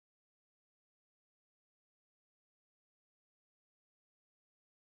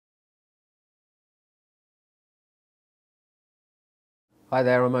Hi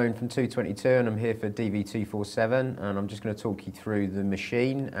there, I'm Owen from 222 and I'm here for DV247 and I'm just going to talk you through the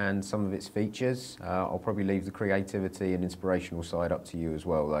machine and some of its features. I'll probably leave the creativity and inspirational side up to you as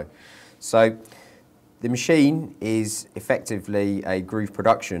well though. So the machine is effectively a groove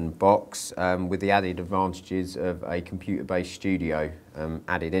production box with the added advantages of a computer-based studio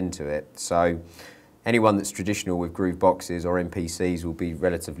added into it. So anyone that's traditional with groove boxes or MPCs will be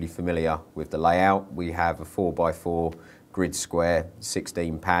relatively familiar with the layout. We have a 4x4 grid square,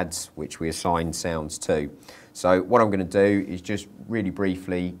 16 pads, which we assign sounds to. So what I'm going to do is just really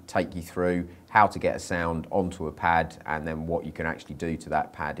briefly take you through how to get a sound onto a pad and then what you can actually do to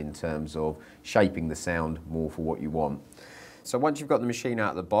that pad in terms of shaping the sound more for what you want. So once you've got the machine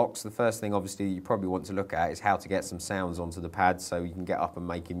out of the box, the first thing obviously you probably want to look at is how to get some sounds onto the pad so you can get up and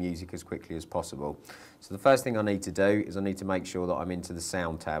making music as quickly as possible. So the first thing I need to do is I need to make sure that I'm into the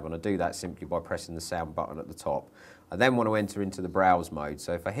sound tab, and I do that simply by pressing the sound button at the top. I then want to enter into the browse mode.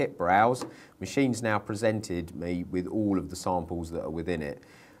 So if I hit browse, machine's now presented me with all of the samples that are within it.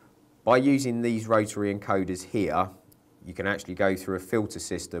 By using these rotary encoders here, you can actually go through a filter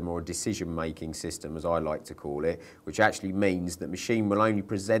system or a decision-making system, as I like to call it, which actually means that machine will only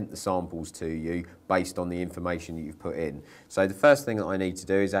present the samples to you based on the information that you've put in. So the first thing that I need to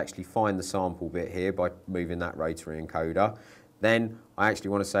do is actually find the sample bit here by moving that rotary encoder. Then I actually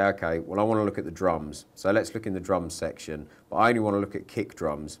want to say, okay, well I want to look at the drums. So let's look in the drums section, but I only want to look at kick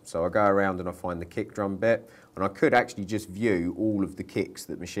drums. So I go around and I find the kick drum bit, and I could actually just view all of the kicks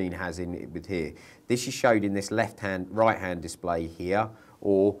that machine has in it with here. This is showed in this right-hand display here,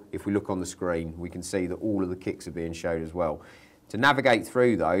 or if we look on the screen, we can see that all of the kicks are being showed as well. To navigate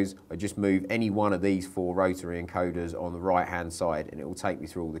through those, I just move any one of these four rotary encoders on the right-hand side and it will take me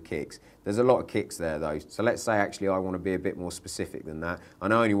through all the kicks. There's a lot of kicks there though, so let's say actually I want to be a bit more specific than that,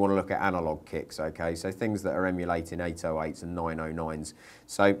 and I only want to look at analog kicks, okay? So things that are emulating 808s and 909s.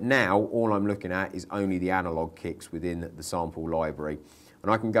 So now all I'm looking at is only the analog kicks within the sample library,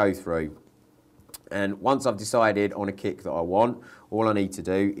 and I can go through. And once I've decided on a kick that I want, all I need to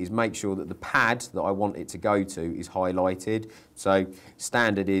do is make sure that the pad that I want it to go to is highlighted. So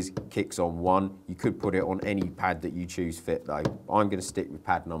standard is kicks on 1. You could put it on any pad that you choose fit though. I'm going to stick with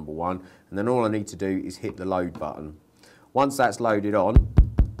pad number 1, and then all I need to do is hit the load button. Once that's loaded on,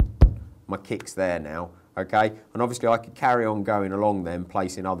 my kick's there now. Okay, and obviously I could carry on going along then,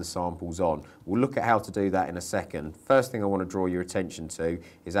 placing other samples on. We'll look at how to do that in a second. First thing I want to draw your attention to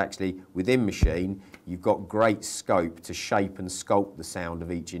is actually within machine, you've got great scope to shape and sculpt the sound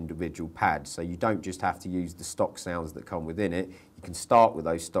of each individual pad. So you don't just have to use the stock sounds that come within it. You can start with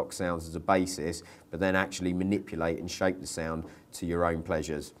those stock sounds as a basis, but then actually manipulate and shape the sound to your own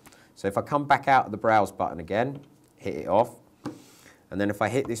pleasures. So if I come back out of the browse button again, hit it off, and then if I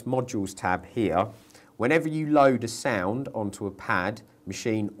hit this modules tab here, whenever you load a sound onto a pad,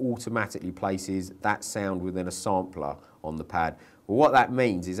 machine automatically places that sound within a sampler on the pad. Well, what that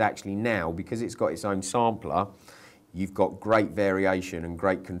means is actually now, because it's got its own sampler, you've got great variation and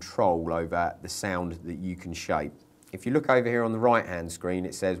great control over the sound that you can shape. If you look over here on the right-hand screen,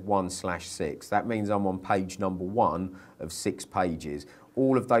 it says 1/6. That means I'm on page number 1 of 6 pages.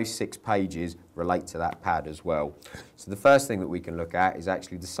 All of those 6 pages relate to that pad as well. So the first thing that we can look at is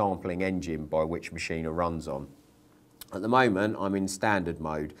actually the sampling engine by which machine runs on. At the moment, I'm in standard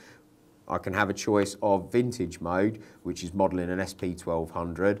mode. I can have a choice of vintage mode, which is modelling an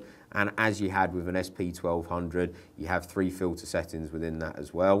SP1200, and as you had with an SP1200, you have 3 filter settings within that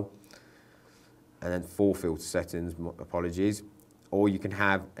as well, and then 4 filter settings, apologies, or you can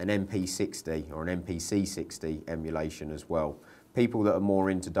have an MP60 or an MPC60 emulation as well. People that are more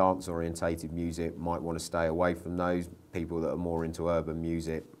into dance-orientated music might want to stay away from those. People that are more into urban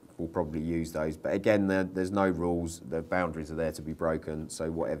music will probably use those. But again, there's no rules. The boundaries are there to be broken,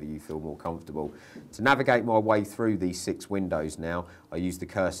 so whatever you feel more comfortable. To navigate my way through these 6 windows now, I use the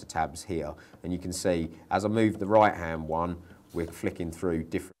cursor tabs here. And you can see, as I move the right-hand one, we're flicking through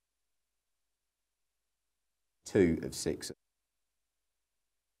different 2 of 6.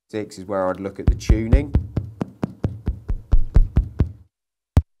 6 is where I'd look at the tuning.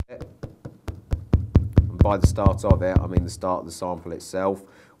 By the start of it, I mean the start of the sample itself,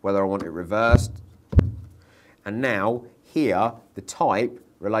 whether I want it reversed. And now, here, the type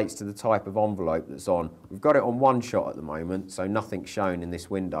relates to the type of envelope that's on. We've got it on 1 shot at the moment, so nothing's shown in this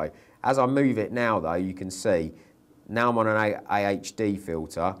window. As I move it now, though, you can see, now I'm on an AHD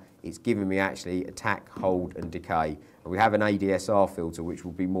filter, it's giving me actually attack, hold, and decay. And we have an ADSR filter, which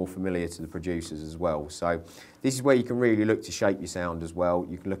will be more familiar to the producers as well. So this is where you can really look to shape your sound as well.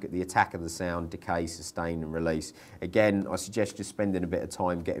 You can look at the attack of the sound, decay, sustain, and release. Again, I suggest just spending a bit of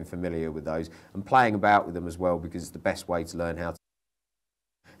time getting familiar with those and playing about with them as well, because it's the best way to learn how to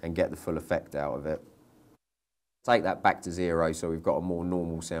and get the full effect out of it. Take that back to 0 so we've got a more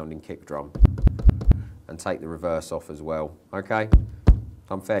normal sounding kick drum, and take the reverse off as well. Okay,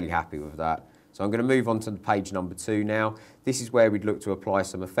 I'm fairly happy with that. So I'm going to move on to page number 2 now. This is where we'd look to apply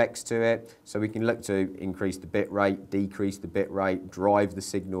some effects to it. So we can look to increase the bit rate, decrease the bit rate, drive the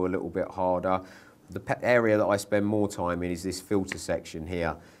signal a little bit harder. The area that I spend more time in is this filter section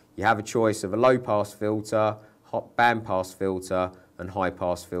here. You have a choice of a low pass filter, band pass filter, and high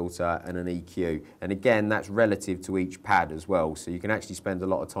pass filter, and an EQ. And again, that's relative to each pad as well. So you can actually spend a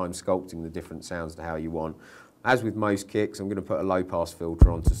lot of time sculpting the different sounds to how you want. As with most kicks, I'm going to put a low pass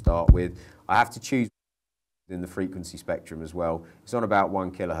filter on to start with. I have to choose in the frequency spectrum as well. It's on about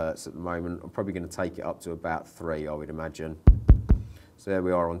 1 kilohertz at the moment. I'm probably going to take it up to about 3, I would imagine. So there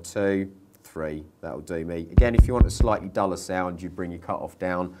we are on 2, 3. That'll do me. Again, if you want a slightly duller sound, you bring your cutoff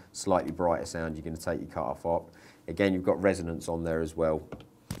down. Slightly brighter sound, you're going to take your cutoff up. Again, you've got resonance on there as well.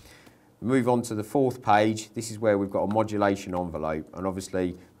 Move on to the 4th page. This is where we've got a modulation envelope, and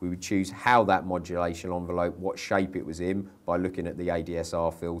obviously we would choose how that modulation envelope, what shape it was in, by looking at the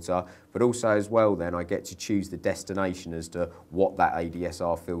ADSR filter, but also as well then I get to choose the destination as to what that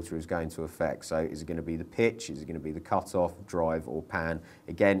ADSR filter is going to affect. So is it going to be the pitch, is it going to be the cutoff, drive or pan?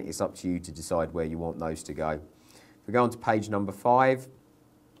 Again, it's up to you to decide where you want those to go. If we go on to page number 5,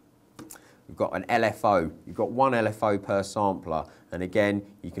 we've got an LFO. You've got 1 LFO per sampler, and again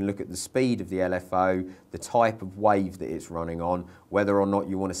you can look at the speed of the LFO, the type of wave that it's running on, whether or not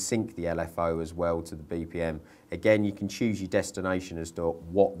you want to sync the LFO as well to the BPM. Again, you can choose your destination as to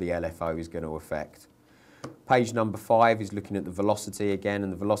what the LFO is going to affect. Page number 5 is looking at the velocity again,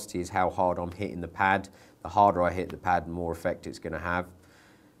 and the velocity is how hard I'm hitting the pad. The harder I hit the pad, the more effect it's going to have.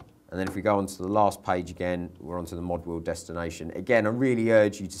 And then if we go on to the last page again, we're onto the mod wheel destination. Again, I really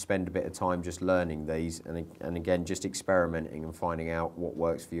urge you to spend a bit of time just learning these, and again, just experimenting and finding out what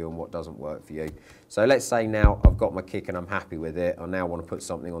works for you and what doesn't work for you. So let's say now I've got my kick and I'm happy with it. I now want to put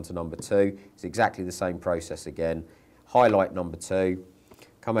something onto number 2. It's exactly the same process again. Highlight number 2,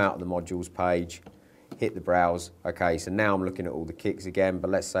 come out of the modules page, hit the browse. Okay, so now I'm looking at all the kicks again,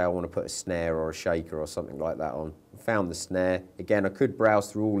 but let's say I want to put a snare or a shaker or something like that on. Found the snare. Again, I could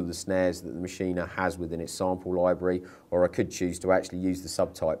browse through all of the snares that the Maschine has within its sample library, or I could choose to actually use the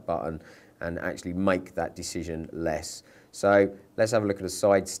subtype button and actually make that decision less. So let's have a look at a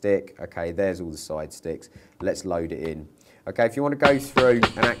side stick. Okay, there's all the side sticks. Let's load it in. Okay, if you want to go through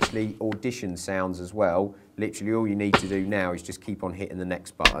and actually audition sounds as well, literally all you need to do now is just keep on hitting the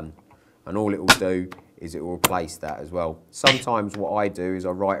next button, and all it will do is it will replace that as well. Sometimes what I do is I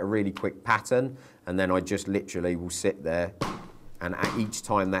write a really quick pattern, and then I just literally will sit there, and at each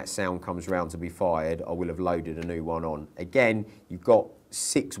time that sound comes round to be fired, I will have loaded a new one on. Again, you've got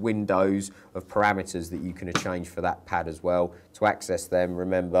 6 windows of parameters that you can change for that pad as well. To access them,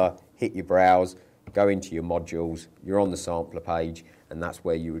 remember, hit your browse, go into your modules, you're on the sampler page, and that's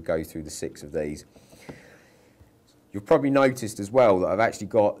where you would go through the 6 of these. You've probably noticed as well that I've actually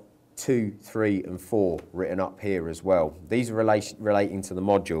got 2, 3 and 4 written up here as well. These are relating to the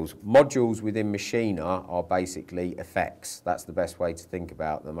modules. Modules within Maschine are basically effects. That's the best way to think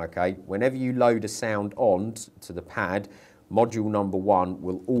about them, okay? Whenever you load a sound on to the pad, module number 1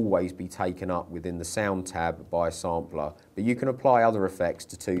 will always be taken up within the sound tab by a sampler, but you can apply other effects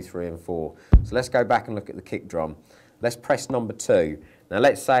to 2, 3 and 4. So let's go back and look at the kick drum. Let's press number 2. Now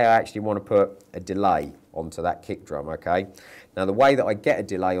let's say I actually want to put a delay onto that kick drum, okay? Now the way that I get a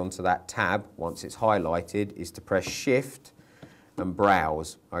delay onto that tab, once it's highlighted, is to press Shift and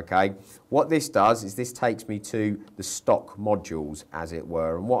Browse, okay? What this does is this takes me to the stock modules, as it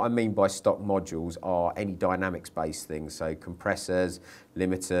were. And what I mean by stock modules are any dynamics-based things, so compressors,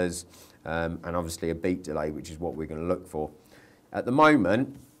 limiters, and obviously a beat delay, which is what we're going to look for. At the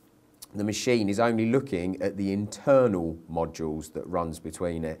moment, the Maschine is only looking at the internal modules that runs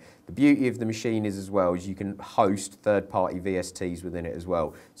between it. The beauty of the Maschine is as well is you can host third-party VSTs within it as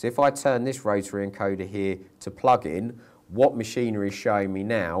well. So if I turn this rotary encoder here to plug-in, what Maschine is showing me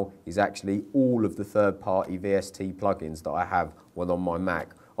now is actually all of the third-party VST plugins that I have on my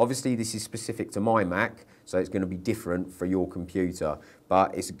Mac. Obviously this is specific to my Mac, so it's going to be different for your computer,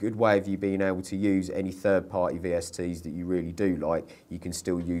 but it's a good way of you being able to use any third-party VSTs that you really do like. You can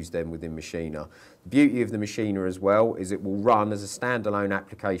still use them within Maschine. The beauty of the Maschine as well is it will run as a standalone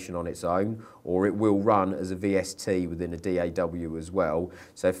application on its own, or it will run as a VST within a DAW as well.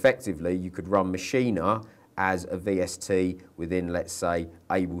 So effectively you could run Maschine as a VST within, let's say,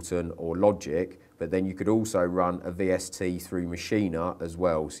 Ableton or Logic, but then you could also run a VST through Maschine as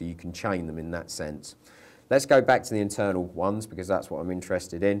well, so you can chain them in that sense. Let's go back to the internal ones because that's what I'm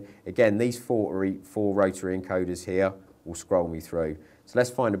interested in. Again, these four rotary encoders here will scroll me through. So let's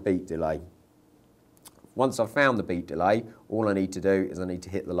find a beat delay. Once I've found the beat delay, all I need to do is I need to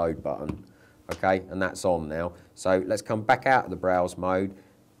hit the load button, okay, and that's on now. So let's come back out of the browse mode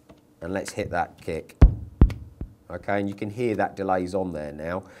and let's hit that kick, okay, and you can hear that delay's on there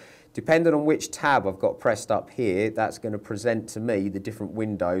now. Depending on which tab I've got pressed up here, that's going to present to me the different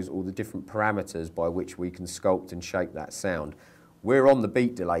windows or the different parameters by which we can sculpt and shape that sound. We're on the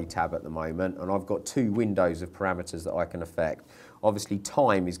beat delay tab at the moment, and I've got two windows of parameters that I can affect. Obviously,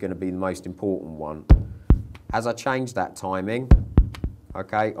 time is going to be the most important one. As I change that timing,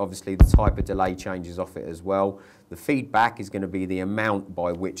 okay, obviously the type of delay changes off it as well. The feedback is going to be the amount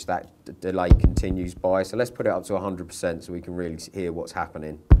by which that delay continues by. So let's put it up to 100% so we can really hear what's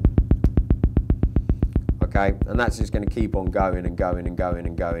happening. Okay, and that's just going to keep on going and going and going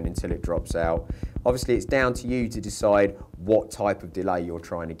and going until it drops out. Obviously, it's down to you to decide what type of delay you're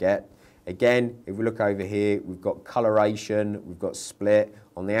trying to get. Again, if we look over here, we've got coloration, we've got split.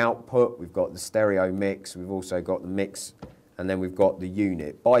 On the output, we've got the stereo mix, we've also got the mix, and then we've got the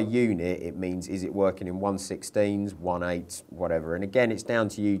unit. By unit, it means is it working in 1/16s, 1/8, whatever. And again, it's down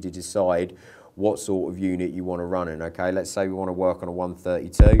to you to decide what sort of unit you want to run in, okay? Let's say we want to work on a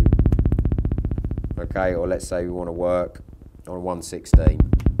 132. Okay, or let's say we want to work on a 1/16.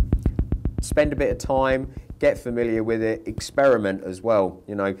 Spend a bit of time, get familiar with it, experiment as well.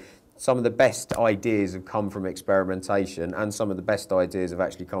 You know, some of the best ideas have come from experimentation, and some of the best ideas have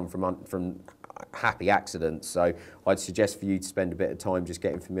actually come from happy accidents. So I'd suggest for you to spend a bit of time just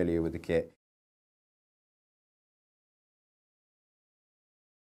getting familiar with the kit.